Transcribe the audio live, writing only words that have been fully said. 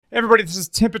Hey everybody, this is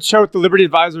Tim Picciott, the Liberty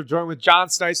Advisor, joined with John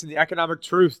Snice in the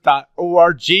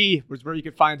economictruth.org, which is where you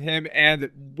can find him. And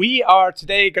we are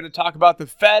today going to talk about the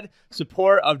Fed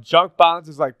support of junk bonds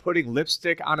is like putting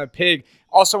lipstick on a pig.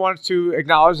 Also wanted to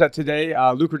acknowledge that today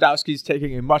Luke Rudowski is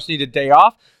taking a much-needed day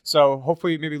off. So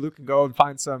hopefully maybe Luke can go and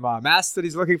find some masks that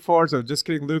he's looking for. So just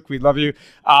kidding, Luke, we love you.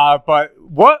 But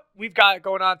what we've got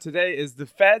going on today is the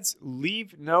Fed's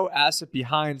leave no asset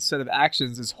behind set of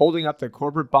actions is holding up the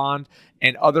corporate bond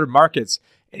and other markets.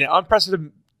 In an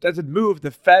unprecedented move,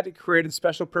 the Fed created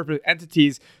special purpose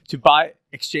entities to buy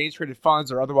exchange-traded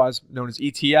funds, or otherwise known as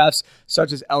ETFs,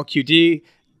 such as LQD,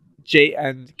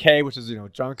 JNK, which is,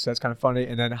 junk, so that's kind of funny,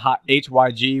 and then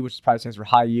HYG, which probably stands for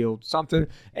high yield something.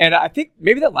 And I think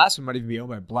maybe that last one might even be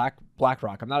owned by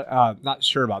BlackRock. I'm not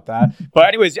sure about that. But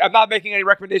anyways, I'm not making any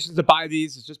recommendations to buy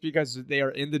these. It's just because they are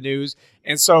in the news.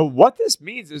 And so what this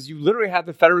means is you literally have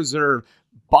the Federal Reserve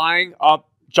buying up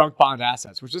junk bond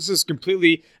assets, which this is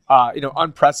completely,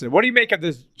 unprecedented. What do you make of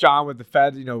this, John, with the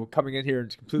Fed, coming in here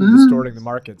and completely distorting the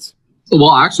markets?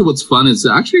 Well, actually, what's fun is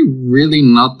actually really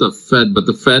not the Fed, but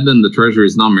the Fed and the Treasury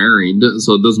is not married,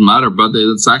 so it doesn't matter. But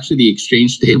it's actually the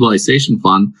Exchange Stabilization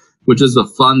Fund, which is a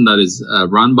fund that is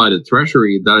run by the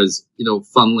Treasury that is,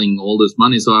 funneling all this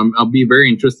money. So I'll be very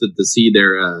interested to see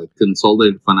their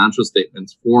consolidated financial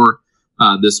statements for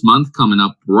this month coming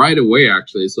up right away,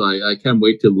 actually. So I can't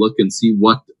wait to look and see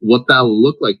what that will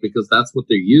look like, because that's what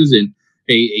they're using,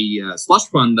 a slush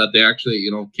fund that they actually,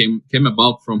 came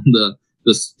about from the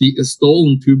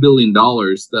stolen $2 billion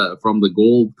from the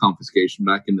gold confiscation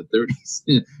back in the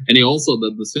 30s. And he also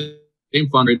did the same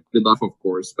fund rated off, of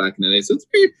course, back in the day. So it's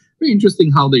very, very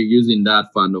interesting how they're using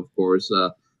that fund, of course,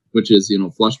 which is,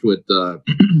 flushed with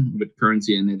with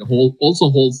currency. And it also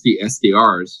holds the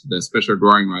SDRs, the special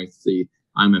drawing rights, the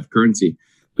IMF currency.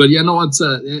 But,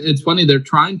 it's funny. They're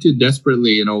trying to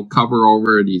desperately, cover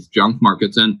over these junk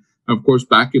markets. And of course,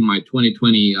 back in my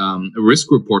 2020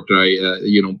 risk report that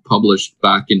I, published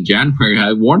back in January,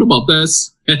 I warned about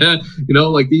this.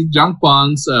 Like these junk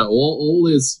bonds, all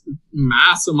these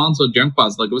mass amounts of junk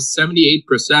bonds, like it was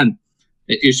 78%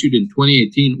 issued in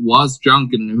 2018 was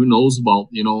junk, and who knows about,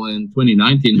 in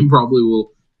 2019, it probably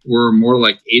were more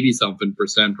like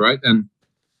 80-something%, right? And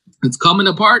it's coming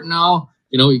apart now.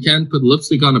 You can't put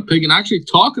lipstick on a pig. And actually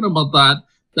talking about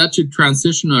that should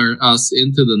transition us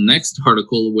into the next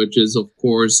article, which is, of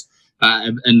course,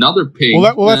 another pig.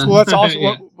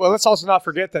 Let's also not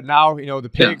forget that now, the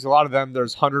pigs, a lot of them,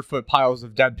 there's 100-foot piles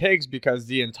of dead pigs because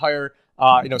the entire,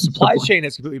 supply chain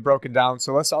is completely broken down.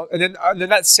 So and then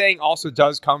that saying also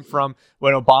does come from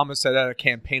when Obama said at a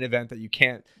campaign event that you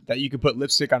can put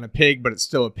lipstick on a pig, but it's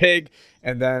still a pig.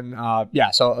 And then,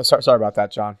 so sorry about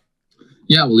that, John.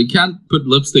 Yeah, well, you can't put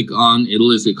lipstick on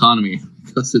Italy's economy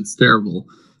because it's terrible.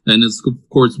 And it's, of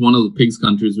course, one of the pigs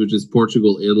countries, which is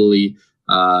Portugal, Italy,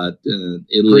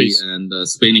 Greece. And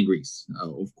Spain and Greece,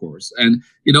 of course. And,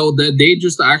 they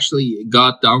just actually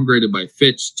got downgraded by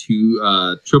Fitch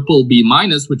to triple B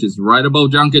minus, which is right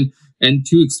above junk. And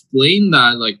to explain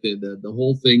that, like the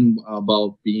whole thing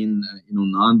about being,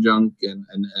 non-junk and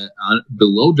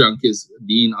below junk is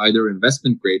being either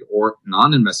investment grade or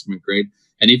non-investment grade.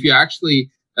 And if you actually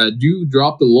do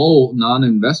drop below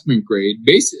non-investment grade,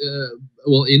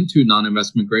 into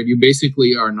non-investment grade, you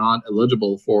basically are not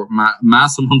eligible for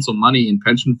mass amounts of money in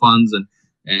pension funds and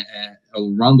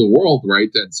around the world, right?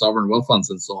 And sovereign wealth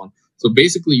funds and so on. So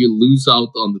basically, you lose out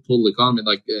on the total economy.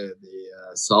 Like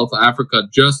South Africa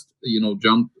just,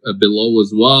 jumped below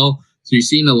as well. So you're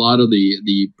seeing a lot of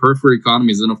the periphery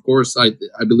economies. And of course, I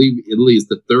believe Italy is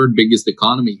the third biggest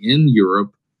economy in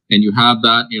Europe. And you have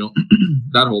that,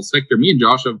 that whole sector. Me and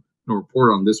Josh have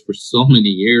reported on this for so many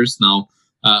years now.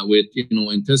 With,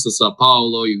 Intesa Sao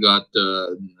Paulo, you got,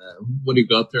 what do you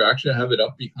got there? Actually, I have it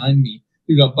up behind me.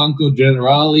 You got Banco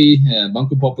Generali,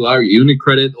 Banco Popolare,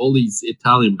 Unicredit. All these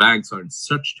Italian banks are in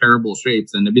such terrible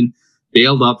shapes, and they've been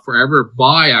bailed out forever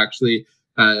by actually,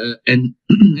 and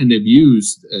they've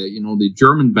used, the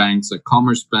German banks like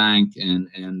Commerzbank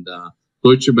and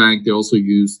Deutsche Bank. They also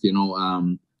used,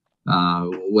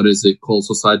 what is it called,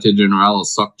 Societe Generale,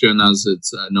 SocGen as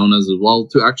it's known as well,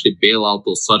 to actually bail out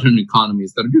those southern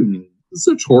economies that are doing in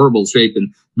such horrible shape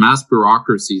and mass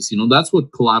bureaucracies. That's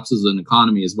what collapses an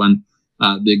economy, is when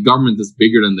the government is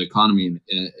bigger than the economy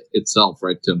itself,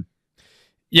 right, Tim?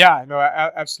 Yeah, no,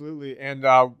 absolutely. And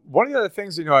one of the other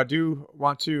things, I do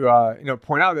want to,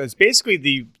 point out is basically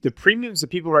the premiums that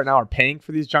people right now are paying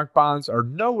for these junk bonds are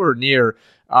nowhere near,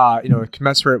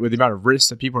 commensurate with the amount of risks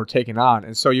that people are taking on.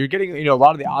 And so you're getting, a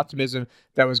lot of the optimism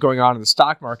that was going on in the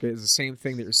stock market is the same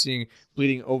thing that you're seeing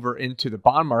bleeding over into the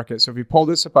bond market. So if you pull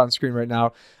this up on screen right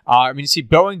now, you see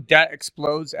Boeing debt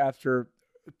explodes after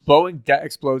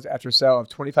sale of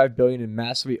 $25 billion in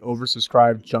massively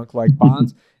oversubscribed junk-like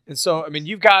bonds. And so,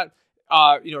 you've got,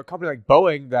 a company like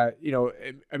Boeing that,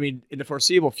 in the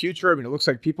foreseeable future, it looks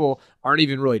like people aren't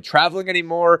even really traveling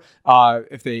anymore.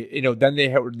 If they, then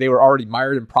they were already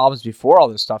mired in problems before all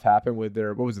this stuff happened with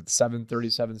their, what was it, the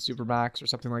 737 Supermax or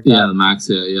something like that? Yeah, the Max,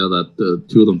 that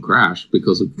two of them crashed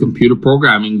because of computer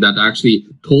programming that actually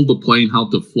told the plane how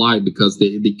to fly because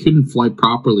they couldn't fly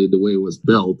properly the way it was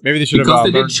built. Maybe they should have because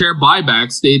they didn't share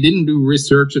buybacks. They didn't do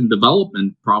research and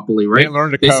development properly, right?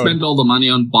 They spent all the money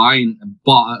on buying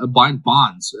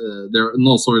bonds. Their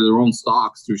own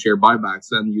stocks to share buybacks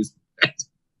and use it.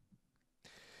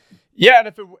 Yeah, and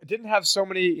if it didn't have so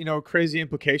many, crazy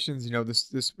implications,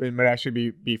 this it might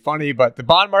actually be funny. But the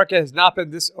bond market has not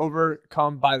been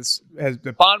overcome by this.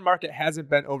 The bond market hasn't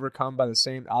been overcome by the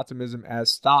same optimism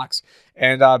as stocks.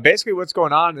 And basically, what's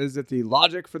going on is that the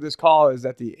logic for this call is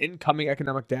that the incoming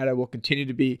economic data will continue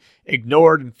to be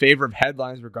ignored in favor of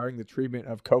headlines regarding the treatment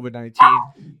of COVID-19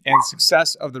 and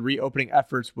success of the reopening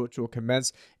efforts, which will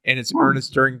commence in its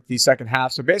earnest during the second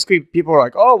half. So basically, people are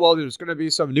like, oh, well, there's going to be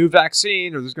some new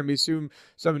vaccine or there's going to be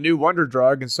some new wonder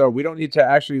drug. And so we don't need to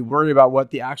actually worry about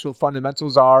what the actual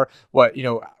fundamentals are, what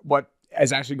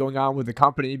is actually going on with the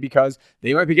company, because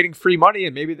they might be getting free money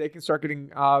and maybe they can start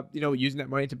getting, using that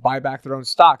money to buy back their own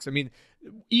stocks.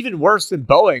 Even worse than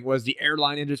Boeing was the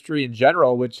airline industry in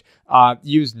general, which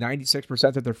used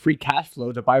 96% of their free cash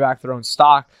flow to buy back their own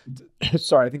stock.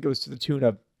 Sorry, I think it was to the tune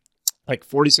of like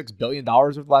 $46 billion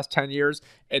over the last 10 years.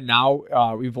 And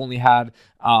now we've only had,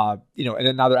 and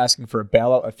then now they're asking for a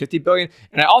bailout of $50 billion.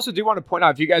 And I also do want to point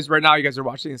out, if you guys are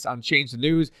watching this on Change the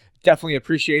News, definitely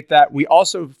appreciate that. We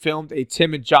also filmed a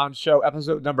Tim and John show,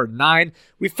 episode number 9.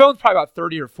 We filmed probably about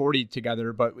 30 or 40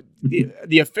 together, but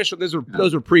the official, those were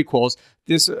prequels.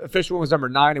 This official one was number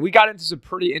 9. And we got into some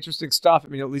pretty interesting stuff.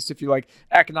 At least if you like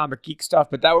economic geek stuff,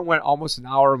 but that one went almost an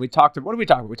hour. And we talked about, what did we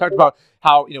talk about? We talked about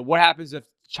how, what happens if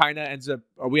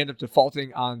we end up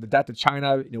defaulting on the debt to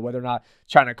China, whether or not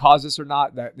China caused this or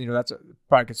not, that, that's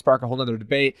probably could spark a whole nother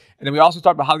debate. And then we also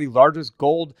talked about how the largest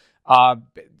gold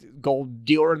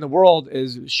dealer in the world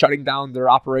is shutting down their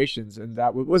operations, and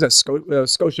that was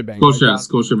Scotiabank.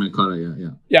 Scotiabank, yeah.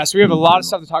 Yeah, so we have a lot of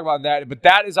stuff to talk about in that, but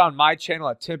that is on my channel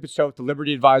at Tim Picciott with the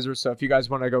Liberty Advisor. So if you guys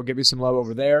want to go give me some love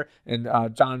over there, and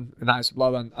John and I some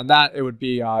love on that, it would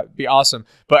be awesome.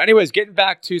 But anyways, getting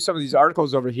back to some of these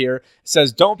articles over here, it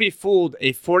says, don't be fooled,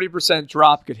 a 40%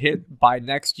 drop could hit by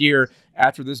next year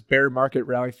after this bear market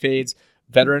rally fades.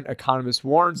 Veteran economist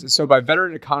warns. And so by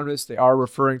veteran economists, they are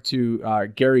referring to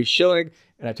Gary Schilling.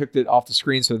 And I took it off the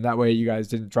screen so that way you guys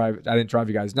didn't drive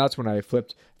you guys nuts when I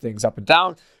flipped things up and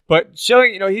down. But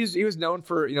Schilling, he was known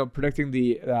for, predicting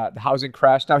the housing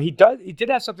crash. Now he did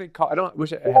have something called, I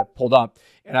wish I had pulled up,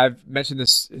 and I've mentioned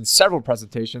this in several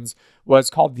presentations, was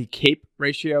called the CAPE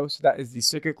ratio. So that is the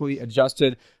cyclically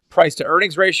adjusted price to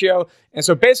earnings ratio. And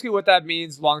so basically what that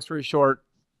means, long story short,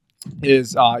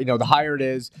 is the higher it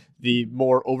is, the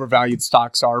more overvalued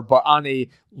stocks are, but on a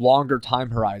longer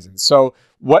time horizon. So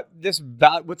what this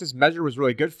measure was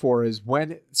really good for is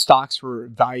when stocks were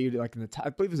valued like in I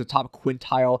believe it was the top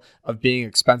quintile of being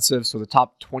expensive, so the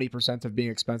top 20% of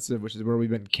being expensive, which is where we've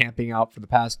been camping out for the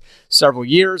past several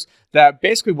years. That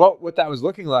basically what that was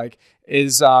looking like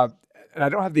is and I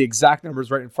don't have the exact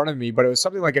numbers right in front of me, but it was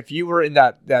something like if you were in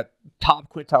that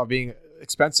top quintile being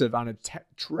expensive on a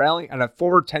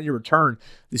forward 10-year return,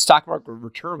 the stock market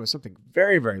return was something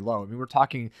very, very low. We're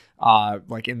talking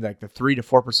like in the 3 to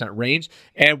 4% range.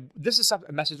 And this is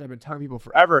a message I've been telling people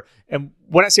forever. And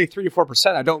when I say 3 to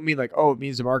 4%, I don't mean like, oh, it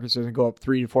means the market's going to go up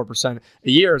 3 to 4% a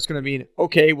year. It's going to mean,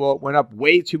 okay, well, it went up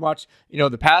way too much,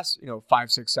 the past,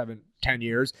 5, 6, 7, 10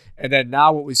 years. And then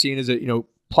now what we've seen is that,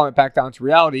 plummet back down to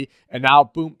reality, and now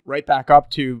boom, right back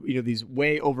up to these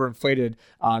way overinflated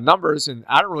numbers. And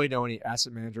I don't really know any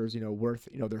asset managers worth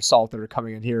their salt that are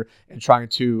coming in here and trying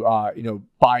to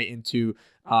buy into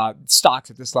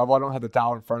stocks at this level. I don't have the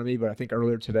Dow in front of me, but I think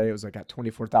earlier today it was like at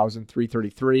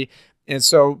 24,333. And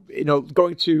so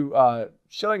going to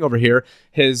Schilling over here,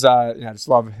 his I just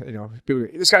love people,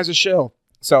 this guy's a shill.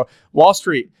 So Wall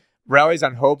Street rallies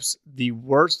on hopes the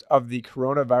worst of the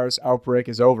coronavirus outbreak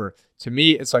is over. To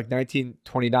me, it's like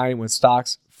 1929 when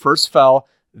stocks first fell,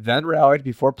 then rallied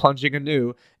before plunging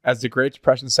anew as the Great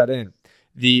Depression set in.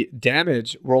 the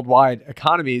damage worldwide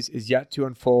economies is yet to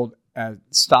unfold as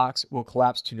stocks will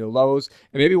collapse to new lows.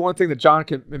 And maybe one thing that John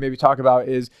can maybe talk about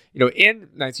is, in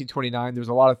 1929, there's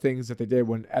a lot of things that they did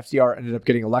when FDR ended up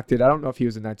getting elected. I don't know if he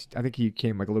was I think he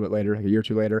came like a little bit later, like a year or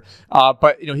two later.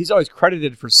 But he's always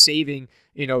credited for saving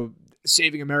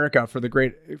America for the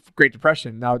Great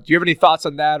Depression. Now, do you have any thoughts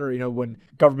on that, or when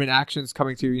government actions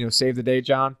coming to save the day,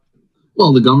 John?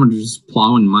 Well, the government is just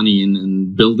plowing money in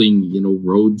and building,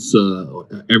 roads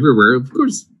everywhere. Of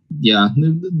course, yeah,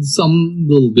 some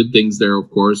little good things there, of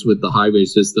course, with the highway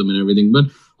system and everything. But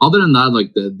other than that,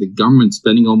 like the government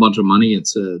spending a whole bunch of money,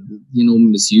 it's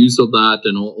misuse of that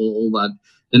and all that.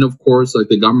 And of course, like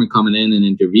the government coming in and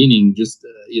intervening, just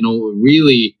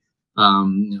really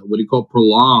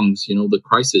prolongs the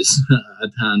crisis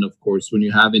at hand. Of course, when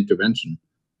you have intervention.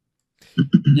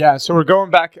 Yeah, so we're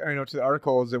going back, to the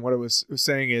articles, and what it was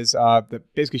saying is that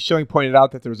basically Schilling pointed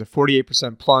out that there was a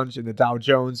 48% plunge in the Dow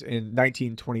Jones in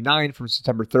 1929 from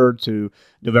September 3rd to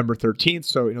November 13th.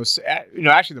 So,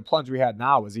 actually the plunge we had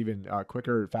now was even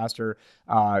quicker, faster.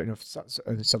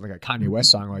 Something like a Kanye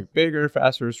West song, like bigger,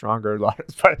 faster, stronger, louder.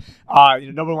 But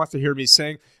no one wants to hear me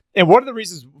sing. And one of the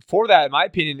reasons for that, in my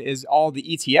opinion, is all the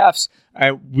ETFs.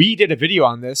 We did a video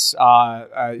on this.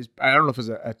 I don't know if it was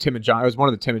a Tim and John. It was one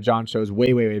of the Tim and John shows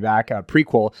way back, a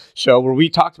prequel show where we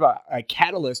talked about a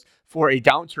catalyst for a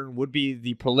downturn would be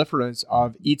the proliferance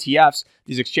of ETFs,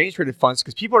 these exchange traded funds,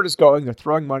 because people are just they're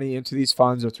throwing money into these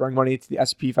funds, they're throwing money into the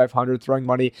S&P 500, throwing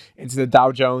money into the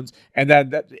Dow Jones, and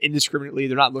then indiscriminately,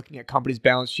 they're not looking at companies'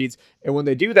 balance sheets. And when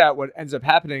they do that, what ends up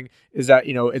happening is that,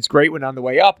 it's great when on the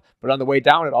way up, but on the way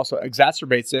down, it also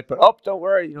exacerbates it. But, don't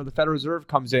worry, the Federal Reserve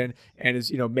comes in and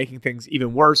is, making things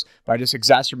even worse by just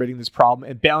exacerbating this problem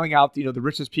and bailing out, the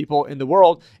richest people in the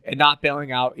world and not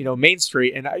bailing out, Main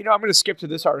Street. And, I'm going to skip to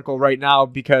this article right now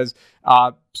because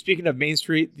speaking of Main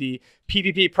Street, the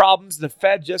PPP problems, the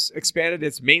Fed just expanded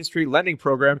its Main Street lending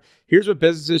program. Here's what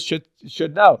businesses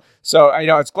should know. So,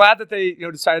 it's glad that they,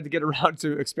 decided to get around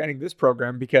to expanding this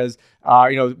program because,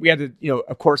 we had to,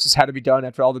 of course, this had to be done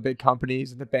after all the big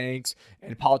companies and the banks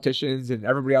and politicians and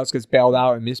everybody else gets bailed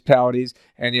out and municipalities.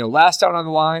 And, last down on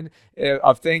the line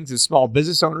of things is small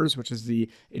business owners, which is the,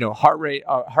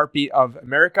 heartbeat of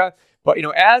America. But,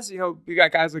 as, we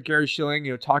got guys like Gary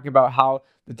Schilling, talking about how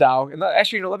the Dow, and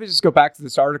actually, let me just go back to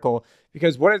this article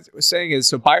because what it was saying is,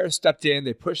 so buyers stepped in,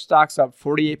 they pushed stocks up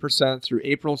 48% through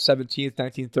April 17th,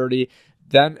 1930.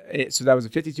 Then, so that was a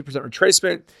 52%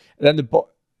 retracement. And then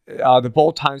the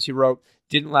bold times, he wrote,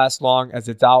 didn't last long as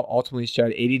the Dow ultimately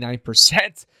shed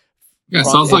 89%. Yeah,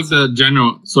 sounds like the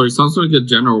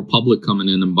general public coming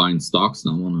in and buying stocks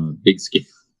now on a big scale.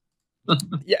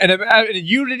 Yeah, and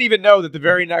you didn't even know that the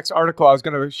very next article I was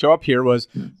going to show up here was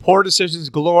poor decisions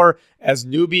galore as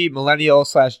newbie millennial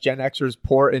 / Gen Xers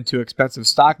pour into expensive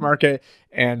stock market.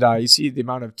 And you see the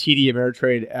amount of TD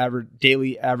Ameritrade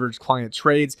daily average client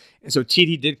trades. And so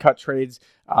TD did cut trades,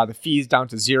 the fees down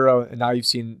to zero. And now you've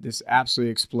seen this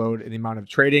absolutely explode in the amount of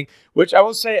trading, which I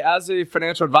will say as a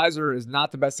financial advisor is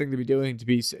not the best thing to be doing,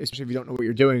 especially if you don't know what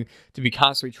you're doing, to be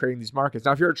constantly trading these markets.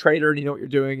 Now, if you're a trader and you know what you're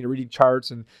doing, you're reading charts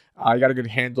and you got a good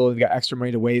handle and you got extra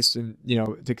money to waste and,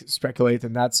 to speculate,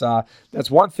 then that's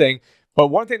one thing. But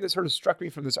one thing that sort of struck me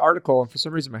from this article, and for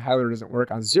some reason my highlighter doesn't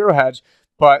work on Zero Hedge,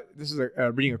 but this is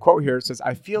reading a quote here. It says,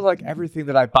 I feel like everything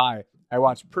that I buy, I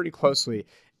watch pretty closely.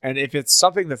 And if it's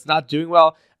something that's not doing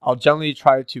well, I'll generally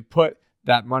try to put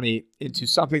that money into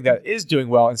something that is doing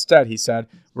well instead, he said.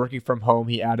 Working from home,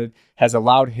 he added, has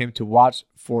allowed him to watch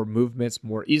for movements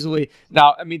more easily.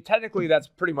 Now, I mean, technically, that's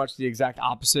pretty much the exact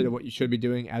opposite of what you should be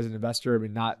doing as an investor. I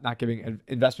mean, not giving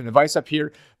investment advice up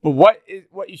here. But what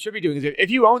you should be doing is if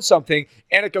you own something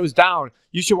and it goes down,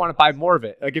 you should want to buy more of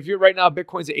it. Like if you're right now,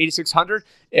 Bitcoin's at 8,600.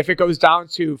 If it goes down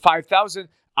to 5,000,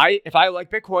 if I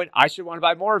like Bitcoin, I should want to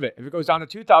buy more of it. If it goes down to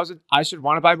 2,000, I should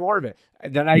want to buy more of it.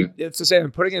 And then it's to say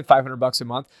I'm putting in $500 a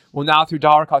month. Well, now through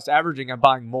dollar cost averaging, I'm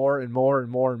buying more and more and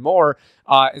more and more.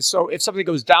 And so if something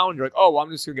goes down, you're like, oh, well,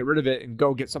 I'm just going to get rid of it and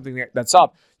go get something that's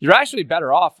up. You're actually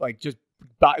better off like just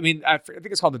I think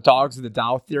it's called the dogs of the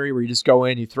Dow theory, where you just go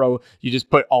in, you just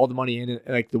put all the money in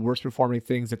like the worst performing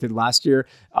things that did last year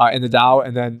in the Dow,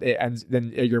 and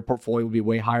then your portfolio will be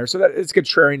way higher. So that it's a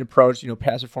contrarian approach,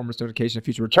 past performance notification of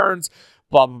future returns,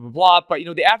 blah blah blah blah.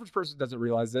 But the average person doesn't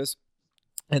realize this.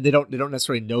 And they don't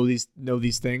necessarily know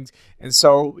these things, and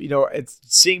so it's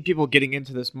seeing people getting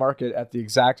into this market at the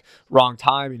exact wrong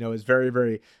time. Is very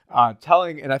very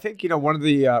telling. And I think one of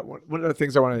the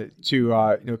things I wanted to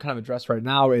kind of address right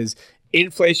now is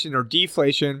inflation or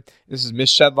deflation. This is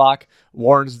Miss Shedlock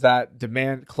warns that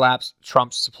demand collapse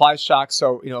trumps supply shock.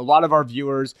 So a lot of our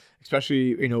viewers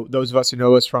especially, those of us who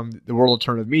know us from the World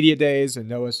Alternative Media days and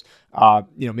know us,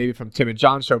 maybe from Tim and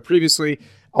John's show previously.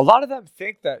 A lot of them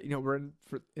think that, we're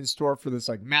in store for this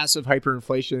like massive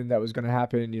hyperinflation that was going to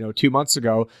happen, 2 months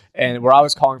ago, and where I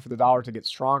was calling for the dollar to get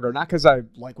stronger, not because I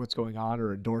like what's going on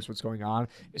or endorse what's going on.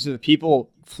 It's that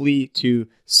people flee to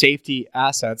safety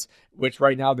assets, which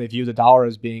right now they view the dollar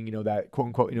as being, that quote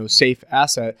unquote, safe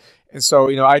asset. And so,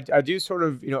 I do sort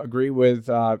of, agree with,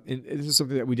 and this is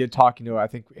something that we did talk, I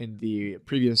think in the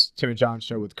previous Tim and John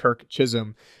show with Kirk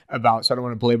Chisholm about, so I don't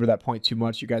want to belabor that point too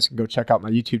much. You guys can go check out my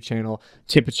YouTube channel,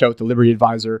 Tim and Show with the Liberty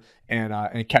Advisor,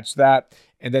 and catch that.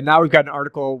 And then now we've got an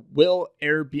article, will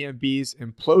Airbnb's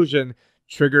implosion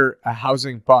trigger a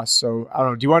housing bust? So I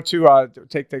don't know, do you want to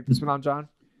take this one on, John?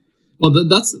 Well,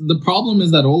 that's the problem, is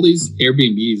that all these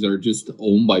Airbnbs are just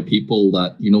owned by people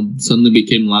that, suddenly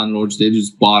became landlords. They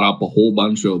just bought up a whole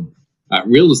bunch of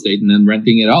real estate and then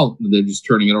renting it out. They're just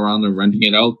turning it around and renting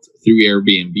it out through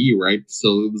Airbnb, right?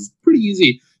 So it was pretty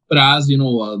easy. But as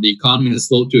the economy has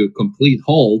slowed to a complete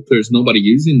halt, there's nobody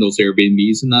using those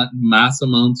Airbnbs, and that mass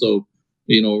amounts of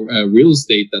real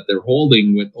estate that they're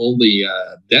holding with all the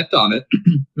debt on it.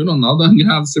 Now they're going to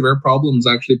have severe problems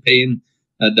actually paying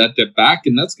that debt back,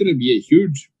 and that's going to be a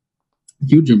huge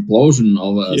implosion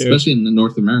of, especially in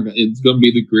North America. It's going to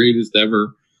be the greatest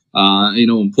ever,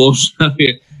 implosion that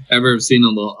we ever have seen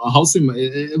on the housing.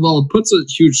 It puts a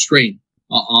huge strain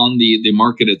on the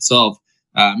market itself.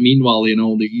 Meanwhile,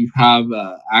 you have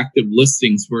active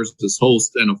listings versus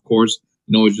host, and of course,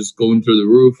 it's just going through the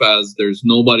roof, as there's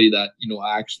nobody that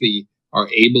actually are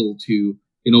able to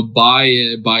buy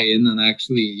in and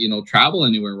actually travel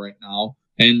anywhere right now.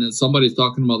 And somebody's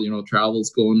talking about,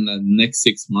 travel's going the next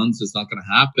 6 months. It's not going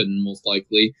to happen, most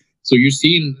likely. So you're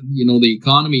seeing, the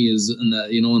economy is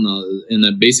in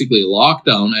a basically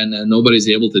lockdown, and nobody's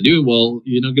able to do it. Well,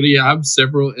 going to have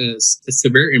several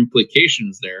severe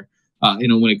implications there.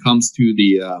 When it comes to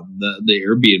the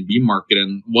Airbnb market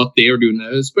and what they are doing,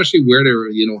 especially where they're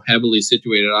heavily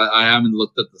situated. I haven't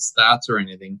looked at the stats or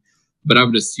anything, but I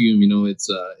would assume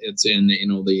it's in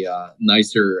the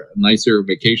nicer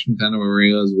vacation kind of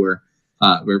areas where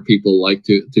people like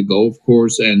to go, of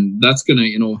course, and that's gonna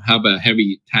have a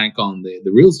heavy tank on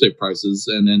the real estate prices.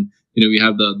 And then we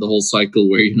have the whole cycle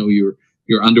where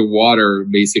you're underwater,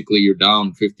 basically you're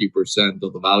down 50%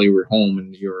 of the value of your home,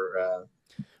 and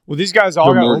well, these guys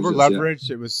all got over leveraged.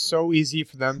 Yeah. It was so easy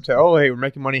for them to, hey, we're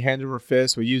making money hand over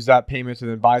fist. We use that payment to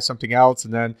then buy something else.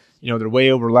 And then, they're way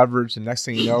over leveraged. And next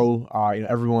thing you know,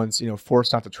 everyone's,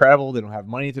 forced not to travel. They don't have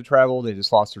money to travel. They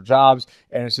just lost their jobs.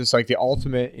 And it's just like the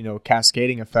ultimate,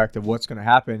 cascading effect of what's going to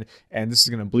happen. And this is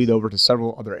going to bleed over to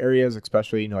several other areas,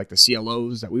 especially, like the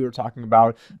CLOs that we were talking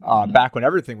about back when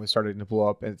everything was starting to blow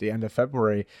up at the end of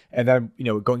February. And then,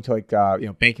 going to like,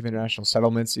 Bank of International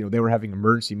Settlements, they were having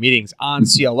emergency meetings on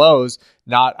CLOs,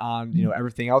 not on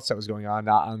everything else that was going on,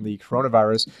 not on the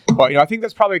coronavirus. But I think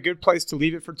that's probably a good place to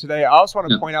leave it for today. I also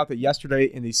want to point out that yesterday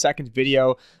in the second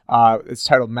video, it's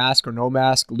titled Mask or No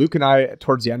Mask, Luke and I,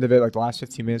 towards the end of it, like the last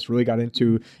 15 minutes, really got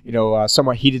into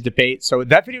somewhat heated debate. So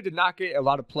that video did not get a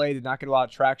lot of play, did not get a lot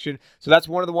of traction. So that's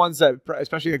one of the ones that,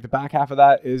 especially like the back half of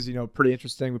that, is pretty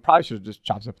interesting. We probably should have just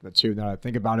chopped up in the two now that I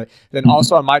think about it. Then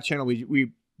also on my channel,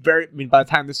 we by the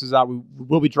time this is out, we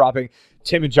will be dropping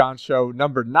Tim and John show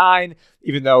number 9,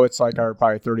 even though it's like our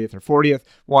probably 30th or 40th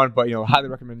one. But, highly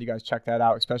recommend you guys check that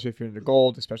out, especially if you're into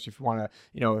gold, especially if you want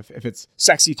to, if it's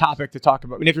sexy topic to talk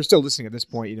about. I mean, if you're still listening at this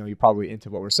point, you're probably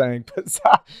into what we're saying.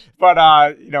 But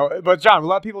John, we'll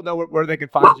let people know where they can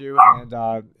find you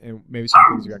and maybe some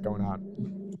things you got going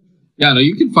on. Yeah, no,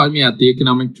 you can find me at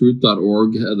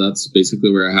theeconomictruth.org. That's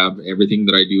basically where I have everything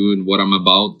that I do and what I'm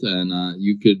about. And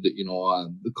you could,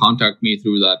 contact me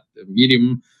through that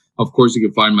medium. Of course, you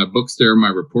can find my books there, my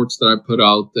reports that I put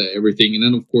out, everything. And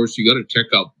then, of course, you got to check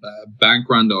out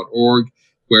bankrun.org,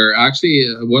 where actually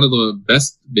one of the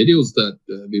best videos that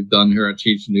we've done here at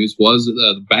Change the News was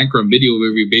the Bankrun video,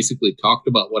 where we basically talked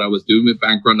about what I was doing with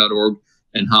bankrun.org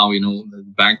and how,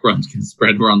 bank runs can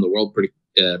spread around the world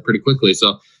pretty quickly.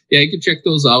 So, yeah, you can check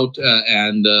those out,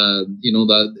 and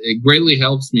that it greatly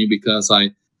helps me because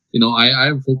I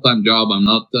have a full-time job. I'm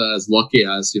not as lucky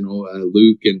as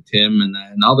Luke and Tim and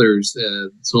others.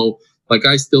 So like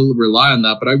I still rely on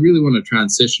that, but I really want to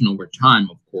transition over time,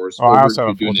 of course. Well, I Over also to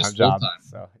have a doing full-time this full job, time.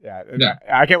 so yeah, Yeah.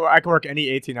 I can work any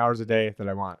 18 hours a day that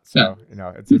I want. So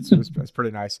it's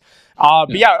pretty nice. But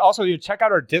Yeah. also you check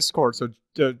out our Discord. So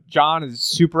John is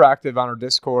super active on our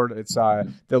Discord. It's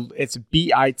bit.ly,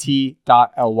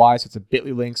 so it's a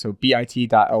bit.ly link. So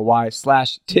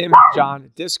bit.ly/Tim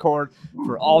John Discord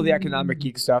for all the economic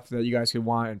geek stuff that you guys could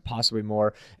want and possibly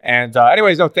more. And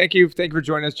anyways, thank you for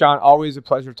joining us, John. Always a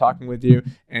pleasure talking with you.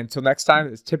 And until next time,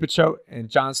 it's Tippett Show and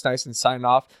John Snyson signing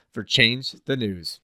off for Change the News.